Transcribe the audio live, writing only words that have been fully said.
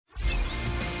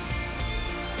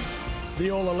the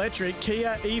all-electric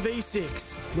Kia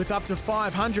EV6 with up to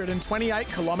 528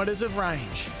 kilometres of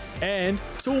range. And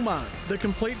Toolmart, the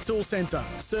complete tool centre,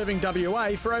 serving WA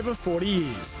for over 40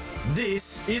 years.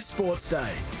 This is Sports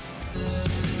Day. Don't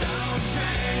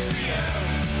change me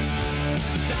up.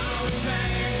 Don't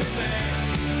change a thing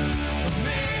for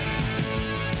me.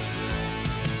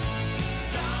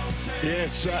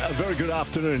 Yes, a very good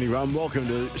afternoon, everyone. Welcome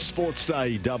to Sports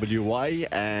Day WA,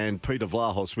 and Peter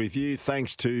Vlahos with you.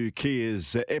 Thanks to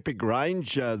Kia's epic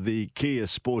range, the Kia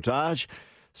Sportage,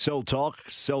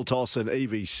 Seltos and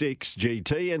EV6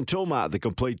 GT, and Toolmart, the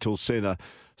complete tool centre,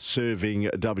 serving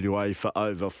WA for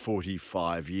over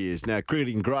 45 years. Now,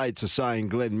 cricketing greats are saying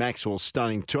Glenn Maxwell's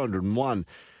stunning 201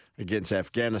 against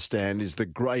Afghanistan is the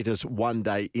greatest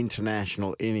one-day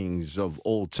international innings of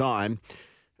all time.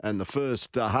 And the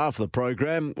first half of the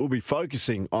program will be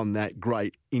focusing on that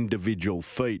great individual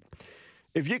feat.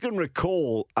 If you can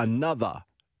recall another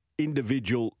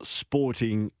individual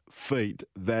sporting feat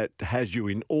that has you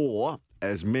in awe,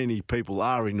 as many people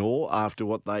are in awe after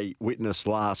what they witnessed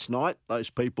last night,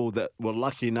 those people that were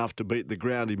lucky enough to beat the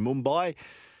ground in Mumbai,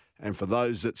 and for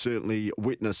those that certainly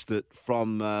witnessed it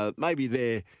from maybe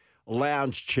their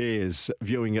lounge chairs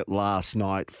viewing it last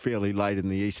night, fairly late in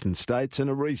the eastern states, and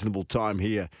a reasonable time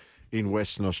here in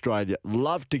Western Australia.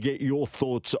 Love to get your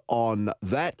thoughts on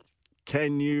that.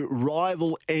 Can you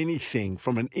rival anything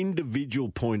from an individual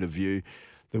point of view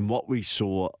than what we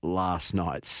saw last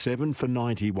night? 7 for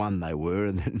 91 they were,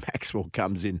 and then Maxwell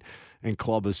comes in and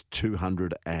clobbers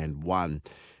 201.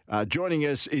 Joining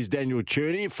us is Daniel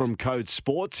Cherny from Code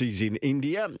Sports. He's in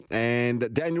India.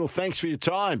 And Daniel, thanks for your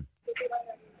time.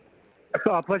 It's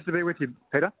a pleasure to be with you,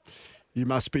 Peter. You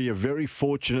must be a very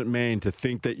fortunate man to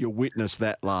think that you witnessed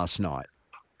that last night.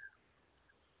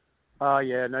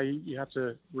 You have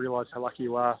to realise how lucky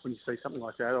you are when you see something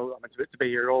like that. I mean, to be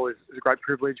here at all is a great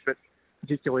privilege, but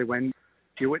particularly when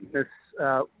you witness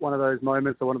one of those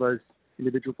moments or one of those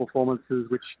individual performances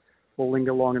which will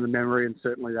linger long in the memory, and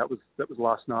certainly that was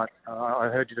last night. I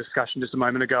heard your discussion just a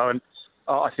moment ago, and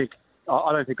I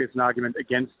don't think there's an argument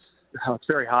against. It's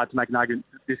very hard to make an argument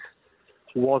that this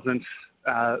wasn't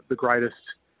the greatest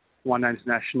one-day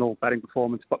international batting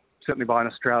performance, but certainly by an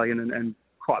Australian and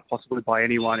quite possibly by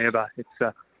anyone ever.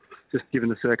 It's just given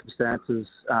the circumstances,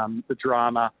 the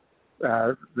drama,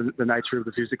 the nature of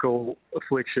the physical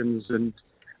afflictions, and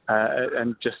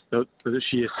just the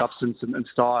sheer substance and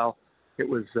style. It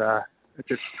was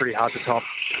just pretty hard to top.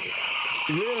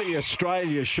 Really,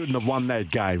 Australia shouldn't have won that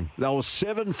game. They were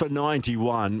 7 for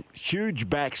 91, huge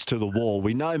backs to the wall.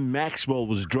 We know Maxwell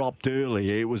was dropped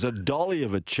early. It was a dolly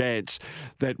of a chance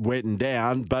that went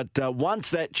down. But once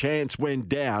that chance went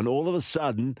down, all of a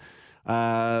sudden,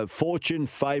 fortune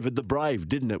favoured the brave,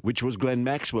 didn't it? Which was Glenn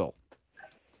Maxwell.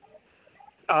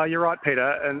 You're right,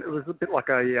 Peter. And it was a bit like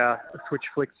a switch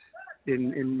flicked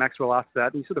in Maxwell after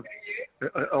that. He sort of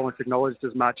almost acknowledged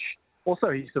as much.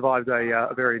 Also, he survived a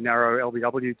very narrow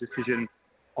LBW decision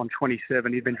on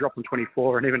 27. He'd been dropped on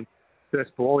 24, and even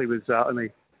first ball, he was only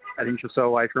an inch or so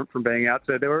away from being out.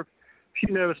 So there were a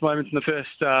few nervous moments in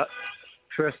the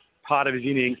first part of his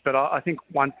innings, but I think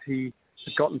once he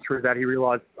had gotten through that, he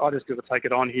realised, I just got to take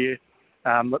it on here.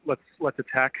 Let's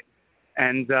attack,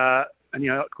 and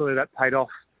clearly that paid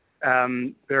off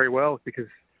very well, because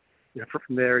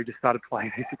from there he just started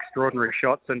playing these extraordinary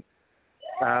shots and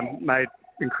made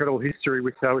incredible history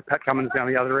with Pat Cummins down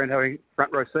the other end having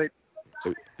front row seat.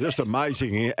 Just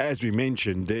amazing. As we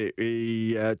mentioned,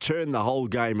 he turned the whole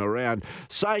game around.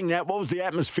 Saying that, what was the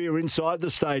atmosphere inside the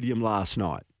stadium last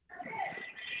night?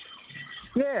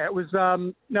 Yeah, it was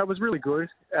really good.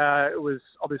 It was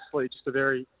obviously just a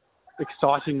very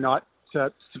exciting night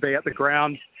to be at the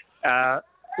ground. I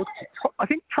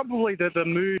think probably the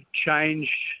mood changed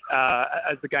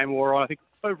as the game wore on. I think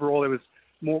overall there was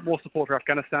more support for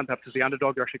Afghanistan, perhaps as the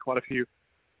underdog. There are actually quite a few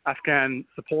Afghan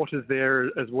supporters there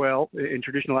as well, in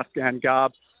traditional Afghan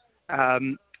garb.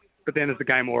 But then as the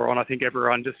game wore on, I think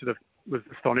everyone just sort of was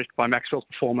astonished by Maxwell's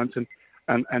performance.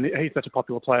 And he's such a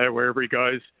popular player wherever he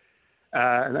goes.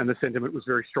 And the sentiment was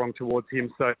very strong towards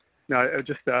him. So,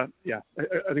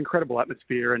 an incredible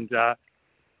atmosphere and to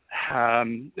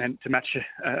match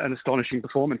an astonishing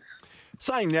performance.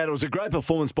 Saying that, it was a great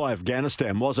performance by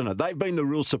Afghanistan, wasn't it? They've been the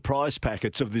real surprise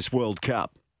packets of this World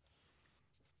Cup.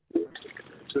 They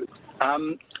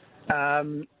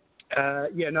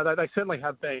certainly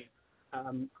have been,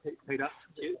 Peter.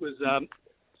 It was...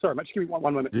 sorry, mate, just give me one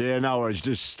moment. Yeah, no worries.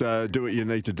 Just do what you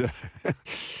need to do.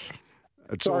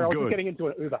 It's Sorry, I all was good. just getting into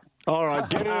an Uber. All right,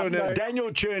 get on. No.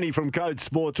 Daniel Cherny from Code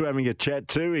Sports we're having a chat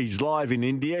to. He's live in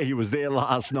India. He was there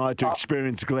last night to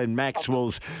experience Glenn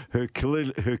Maxwell's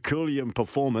Herculean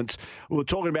performance. We were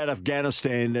talking about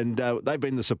Afghanistan, and they've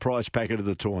been the surprise packet of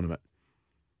the tournament.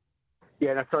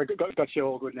 Yeah, no, sorry, got you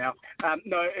all good now.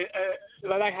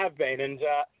 They have been, and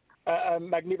a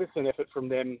magnificent effort from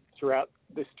them throughout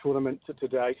this tournament to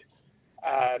date.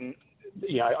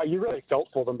 You really felt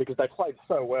for them because they played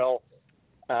so well.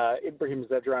 Ibrahim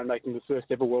Zadran making the first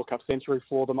ever World Cup century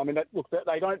for them. I mean,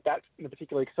 they don't bat in a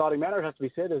particularly exciting manner, it has to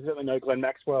be said. There's certainly no Glenn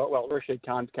Maxwell. Well, Rashid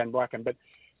Khan can whack him, but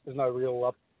there's no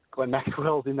real Glenn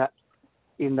Maxwells in that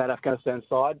Afghanistan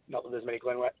side. Not that there's many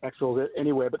Glenn Maxwells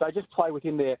anywhere, but they just play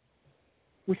within their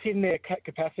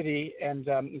capacity and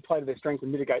play to their strengths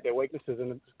and mitigate their weaknesses,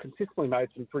 and it's consistently made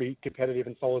some pretty competitive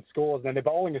and solid scores. And their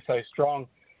bowling is so strong,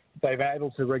 they've been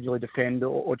able to regularly defend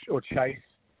or chase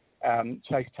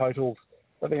totals.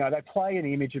 But they play in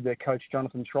the image of their coach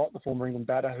Jonathan Trott, the former England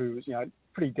batter, who's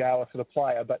pretty dour sort of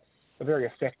player, but a very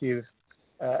effective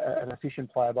and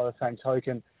efficient player by the same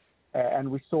token.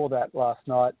 And we saw that last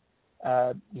night.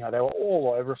 They were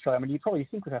all over Australia. I mean, you probably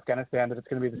think with Afghanistan that it's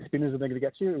going to be the spinners that they're going to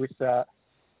get you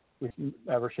with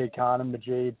Rashid Khan and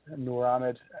Majid and Noor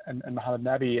Ahmed and Mohammad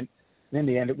Nabi. And in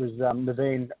the end, it was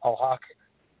Naveen Al-Haq,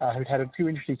 who'd had a few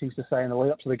interesting things to say in the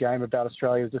lead up to the game about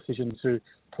Australia's decision to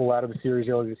pull out of the series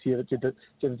earlier this year that did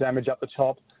the damage up the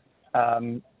top.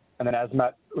 And then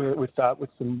Azmat with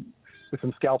some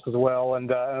scalps as well. And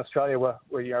Australia were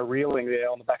reeling there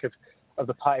on the back of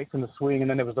the pace and the swing. And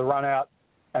then there was the run out.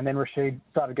 And then Rashid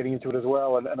started getting into it as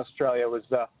well. And Australia was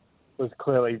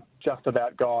clearly just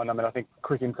about gone. I mean, I think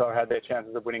Crick Info had their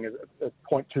chances of winning at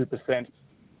 0.2%,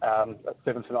 at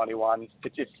 7 to 91.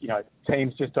 It just,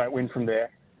 teams just don't win from there.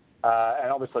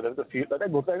 And obviously,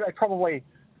 they probably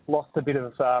lost a bit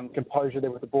of composure there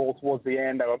with the ball towards the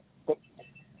end. They were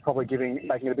probably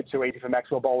making it a bit too easy for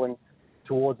Maxwell bowling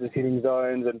towards his hitting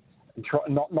zones and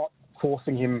not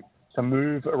forcing him to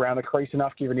move around the crease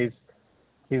enough, given his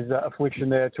affliction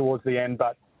there towards the end.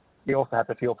 But you also have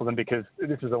to feel for them because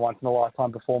this is a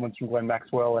once-in-a-lifetime performance from Glenn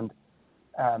Maxwell, and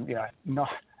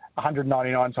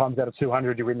 199 times out of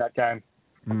 200 you win that game.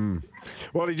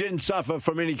 Well, he didn't suffer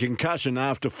from any concussion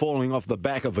after falling off the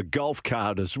back of a golf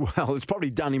cart as well. It's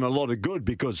probably done him a lot of good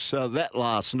because that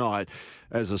last night,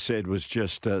 as I said, was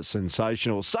just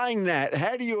sensational. Saying that,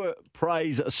 how do you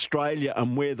praise Australia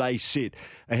and where they sit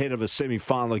ahead of a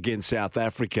semi-final against South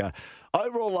Africa?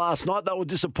 Overall, last night, they were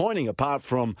disappointing, apart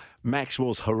from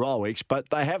Maxwell's heroics,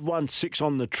 but they have won 6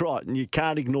 on the trot, and you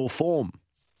can't ignore form.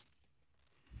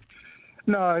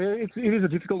 No, it is a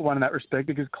difficult one in that respect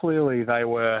because clearly they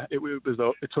were.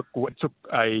 It took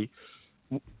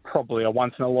probably a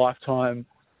once in a lifetime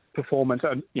performance.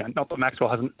 And not that Maxwell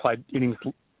hasn't played innings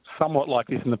somewhat like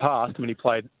this in the past. I mean, he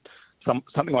played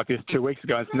something like this 2 weeks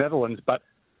ago against the Netherlands, but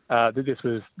this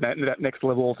was that next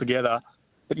level altogether.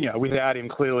 But without him,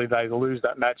 clearly they lose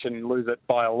that match and lose it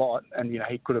by a lot. And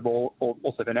he could have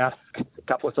also been asked a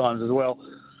couple of times as well.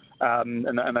 And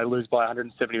they lose by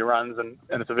 170 runs, and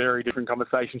it's a very different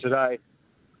conversation today.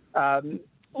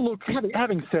 Look,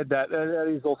 having said that, that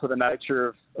is also the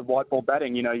nature of white ball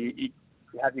batting. You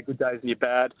have your good days and your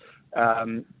bad.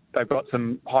 They've got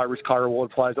some high risk, high reward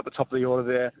players at the top of the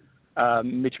order there.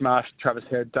 Mitch Marsh, Travis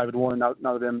Head, David Warner,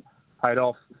 none of them paid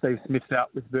off. Steve Smith's out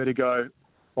with vertigo,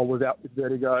 or was out with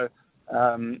vertigo.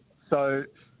 And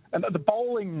the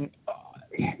bowling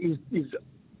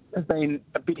has been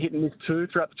a bit hit and miss too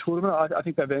throughout the tournament. I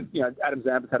think they've been, Adam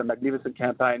Zampa's had a magnificent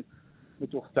campaign.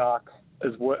 Mitchell Stark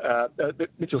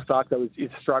though is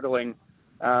struggling.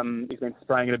 He's been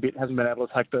spraying it a bit, hasn't been able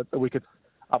to take the wickets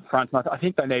up front. And I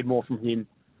think they need more from him.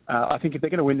 I think if they're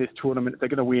going to win this tournament, if they're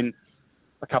going to win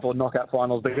a couple of knockout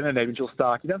finals, they're going to need Mitchell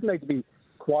Stark. He doesn't need to be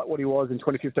quite what he was in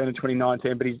 2015 and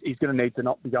 2019, but he's going to need to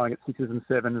not be going at 6s and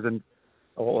 7s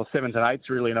or 7s and 8s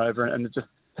really and over, and just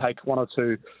take 1 or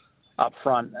 2 up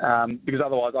front, because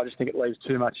otherwise I just think it leaves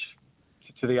too much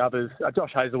to the others.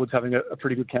 Josh Hazlewood's having a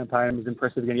pretty good campaign. He was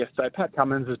impressive again yesterday. Pat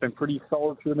Cummins has been pretty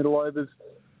solid through the middle overs,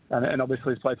 and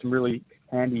obviously he's played some really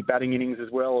handy batting innings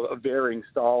as well, of varying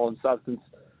style and substance.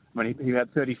 I mean, he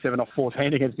had 37 off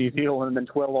 14 against New Zealand and then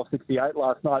 12 off 68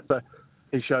 last night, so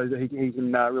he shows that he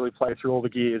can really play through all the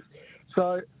gears.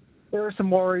 So there are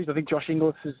some worries. I think Josh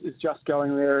Inglis is just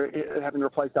going there, having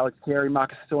replaced Alex Carey.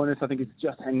 Marcus Stoinis, I think, is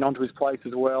just hanging on to his place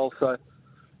as well. So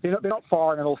they're not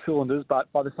firing on all cylinders,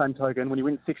 but by the same token, when you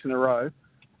win 6 in a row,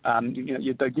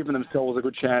 they're giving themselves a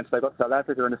good chance. They've got South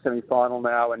Africa in a semi-final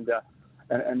now, and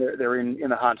they're in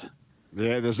the hunt.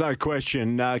 Yeah, there's no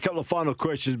question. A couple of final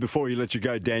questions before you let you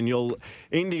go, Daniel.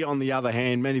 India, on the other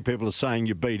hand, many people are saying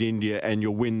you beat India and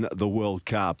you'll win the World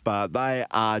Cup. They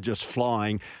are just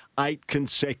flying 8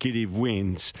 consecutive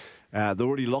wins. They're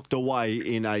already locked away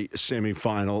in a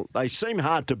semi-final. They seem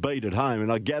hard to beat at home,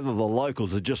 and I gather the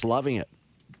locals are just loving it.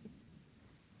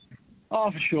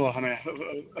 Oh, for sure. I mean,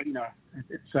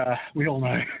 it's we all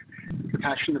know the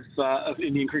passion of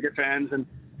Indian cricket fans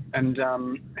and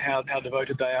how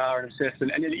devoted they are and obsessed.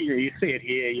 And you see it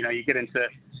here. You get into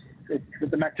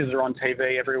the matches are on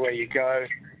TV everywhere you go.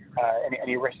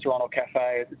 Any restaurant or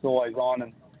cafe, it's always on.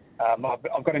 And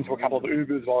I've got into a couple of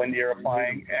Ubers while India are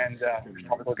playing, and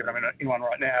I'm looking at them in one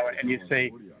right now. And you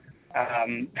see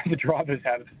the drivers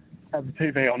have the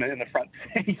TV on in the front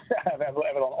seat, have it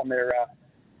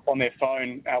on their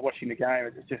phone watching the game.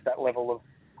 It's just that level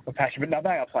of passion. But no, they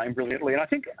are playing brilliantly. And I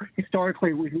think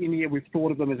historically with India, we've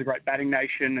thought of them as a great batting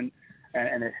nation, and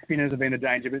their spinners have been a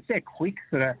danger. But it's their quicks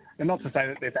that are, and not to say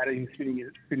that their batting and spinning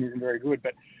isn't very good,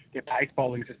 but their pace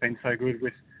bowling has just been so good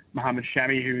with Mohammad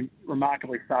Shami, who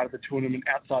remarkably started the tournament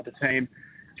outside the team.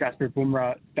 Jasprit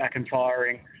Bumrah back and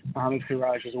firing. Mohammad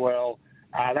Siraj as well.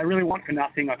 They really want for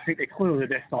nothing. I think they're clearly the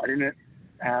best side in it.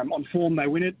 On form, they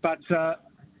win it, but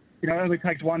it only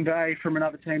takes one day from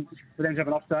another team for them to have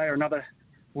an off day,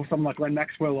 or someone like Glenn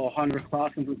Maxwell or Heinrich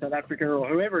Klaassen from South Africa or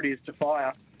whoever it is to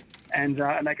fire, and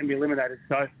they can be eliminated.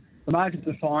 So the margins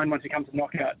are fine once you come to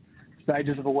knockout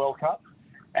stages of a World Cup,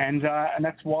 and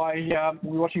that's why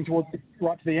we're watching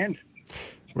right to the end.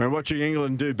 We're watching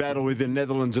England do battle with the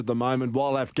Netherlands at the moment,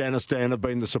 while Afghanistan have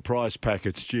been the surprise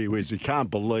packets. Gee whiz, you can't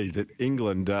believe that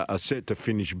England are set to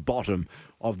finish bottom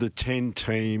of the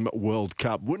 10-team World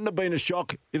Cup. Wouldn't have been a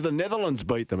shock if the Netherlands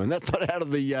beat them, and that's not out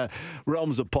of the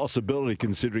realms of possibility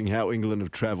considering how England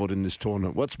have travelled in this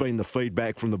tournament. What's been the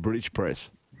feedback from the British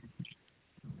press?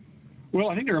 Well,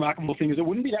 I think the remarkable thing is it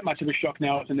wouldn't be that much of a shock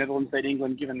now if the Netherlands beat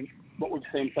England, given what we've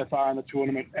seen so far in the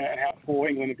tournament and how poor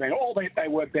England have been. They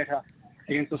were better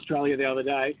against Australia the other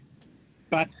day.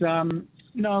 But, look,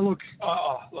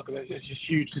 it's just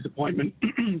huge disappointment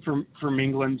from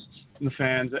England and the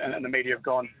fans, and the media have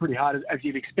gone pretty hard, as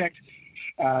you'd expect.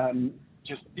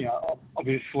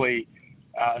 Obviously,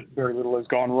 very little has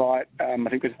gone right. I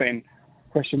think there's been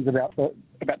questions about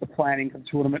the planning for the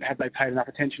tournament. Have they paid enough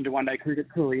attention to one-day cricket?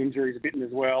 Clearly injuries are bitten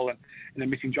as well, and they're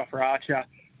missing Jofra Archer.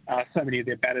 So many of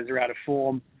their batters are out of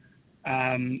form.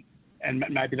 And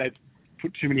maybe they've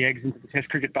put too many eggs into the Test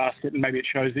cricket basket, and maybe it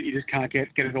shows that you just can't get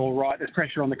it all right. There's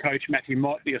pressure on the coach, Matthew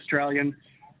Mott, the Australian,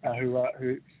 who was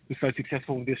so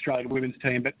successful with the Australian women's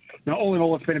team. But all in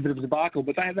all, it's been a bit of a debacle.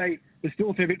 But there's still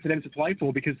a fair bit for them to play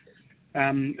for, because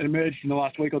it emerged in the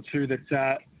last week or two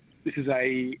that this is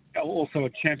also a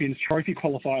Champions Trophy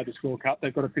qualifier, this World Cup.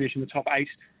 They've got to finish in the top 8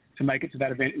 to make it to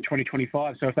that event in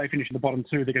 2025. So if they finish in the bottom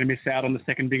 2, they're going to miss out on the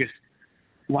second biggest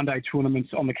one-day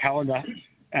tournaments on the calendar,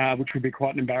 which would be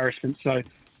quite an embarrassment. So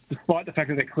despite the fact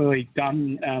that they're clearly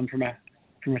done from a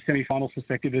semi-finals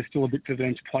perspective, there's still a bit for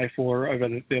them to play for over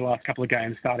their last couple of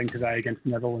games, starting today against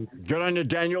the Netherlands. Good on you,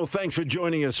 Daniel. Thanks for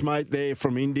joining us, mate, there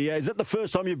from India. Is it the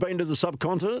first time you've been to the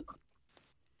subcontinent?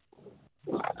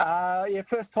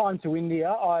 First time to India.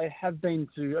 I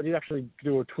did actually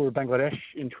do a tour of Bangladesh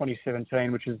in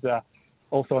 2017, which is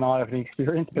also an eye-opening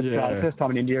experience. But first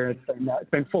time in India, it's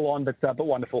been full on, but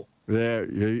wonderful. Yeah,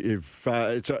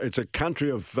 it's a country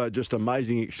of just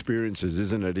amazing experiences,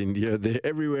 isn't it? India,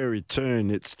 everywhere you turn,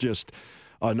 it's just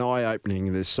an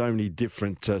eye-opening. There's so many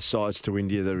different sides to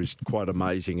India that is quite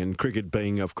amazing, and cricket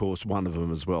being, of course, one of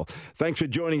them as well. Thanks for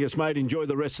joining us, mate. Enjoy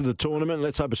the rest of the tournament.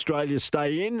 Let's hope Australia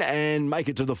stay in and make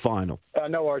it to the final.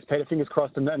 No worries, Peter. Fingers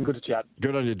crossed, and good to chat.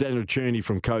 Good on you. Daniel Cherny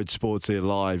from Code Sports there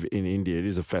live in India. It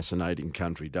is a fascinating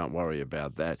country. Don't worry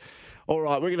about that. All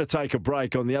right, we're going to take a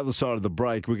break. On the other side of the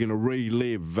break, we're going to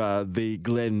relive the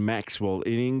Glenn Maxwell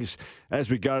innings. As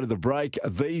we go to the break,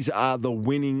 these are the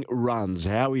winning runs,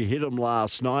 how he hit them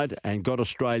last night and got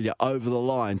Australia over the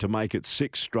line to make it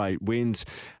 6 straight wins,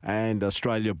 and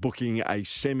Australia booking a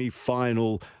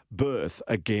semi-final berth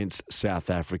against South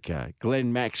Africa.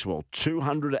 Glenn Maxwell,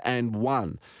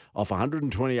 201 off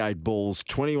 128 balls,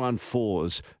 21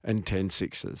 fours and 10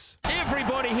 sixes.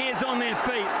 Everybody here's on their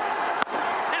feet.